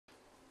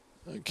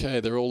Okay,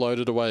 they're all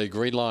loaded away.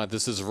 Green light.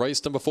 This is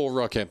race number 4,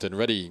 Rockhampton.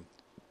 Ready.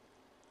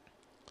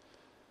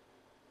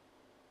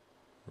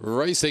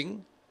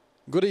 Racing.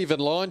 Good even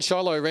line.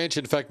 Shiloh Ranch,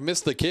 in fact,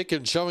 missed the kick,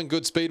 and showing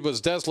good speed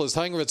was Dazzler's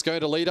Hanger. It's going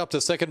to lead up to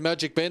second.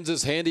 Magic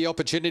Benz's handy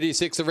opportunity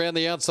 6 around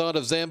the outside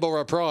of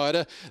Zambora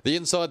Pride. The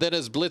inside then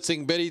is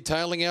Blitzing Betty,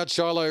 tailing out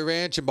Shiloh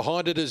Ranch, and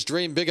behind it is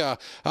Dream Bigger.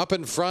 Up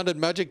in front, and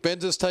Magic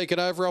Benz has taken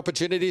over.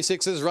 Opportunity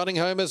 6 is running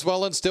home as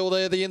well, and still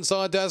there the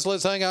inside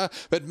Dazzler's Hanger,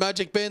 but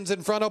Magic Benz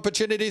in front.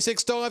 Opportunity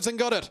 6 dives and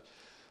got it.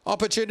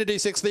 Opportunity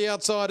 6, the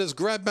outsiders,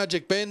 grab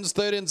Magic Benz,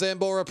 third in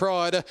Zambora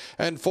Pride,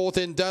 and fourth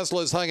in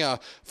Dazzler's Hanger.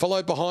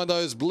 Followed behind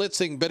those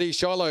Blitzing Betty,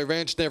 Shiloh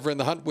Ranch never in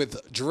the hunt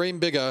with Dream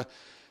Bigger,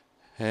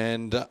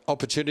 and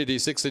Opportunity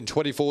 6 in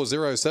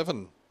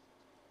 24.07.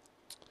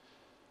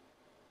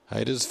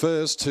 8 is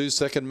first, 2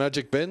 second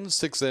Magic Benz,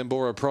 6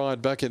 Zambora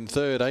Pride back in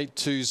third,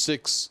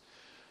 8.26.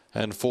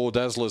 And 4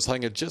 Dazzler's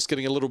Hanger just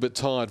getting a little bit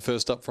tired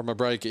first up from a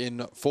break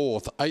in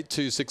fourth.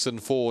 8.26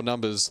 and 4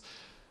 numbers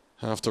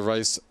after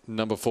race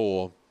number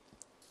 4.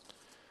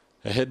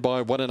 Ahead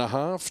by 1.5,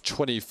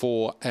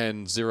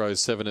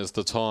 24.07 is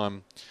the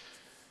time.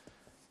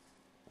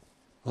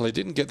 Well, he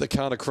didn't get the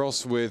cart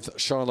across with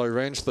Shiloh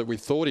Ranch that we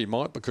thought he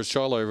might, because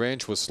Shiloh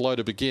Ranch was slow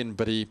to begin,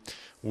 but he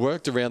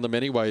worked around them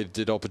anyway,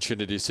 did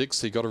Opportunity 6.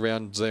 He got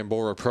around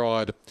Zambora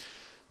Pride.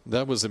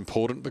 That was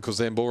important because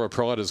Zambora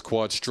Pride is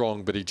quite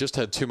strong, but he just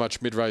had too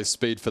much mid-race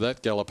speed for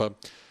that galloper.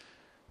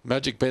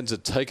 Magic Benz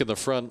had taken the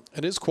front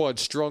and is quite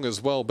strong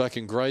as well back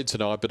in grade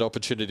tonight, but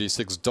Opportunity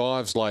 6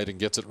 dives late and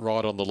gets it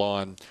right on the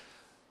line.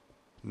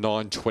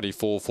 9.24,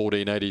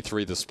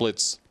 14.83 the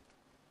splits.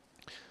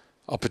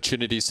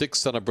 Opportunity 6,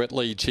 son of Brett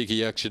Lee,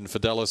 cheeky action for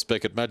Dallas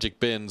Beckett, Magic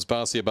Benz,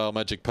 Barcia Bale,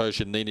 Magic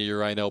Potion, Nina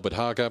Urain, Albert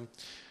Harker,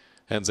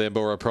 and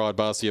Zambora Pride,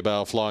 Barcia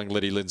Bale, Flying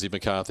Letty, Lindsay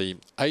McCarthy.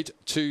 8,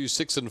 2,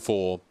 6 and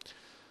 4.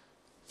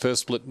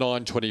 First split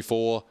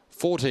 9.24,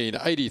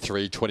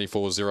 14.83,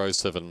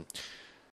 24.07.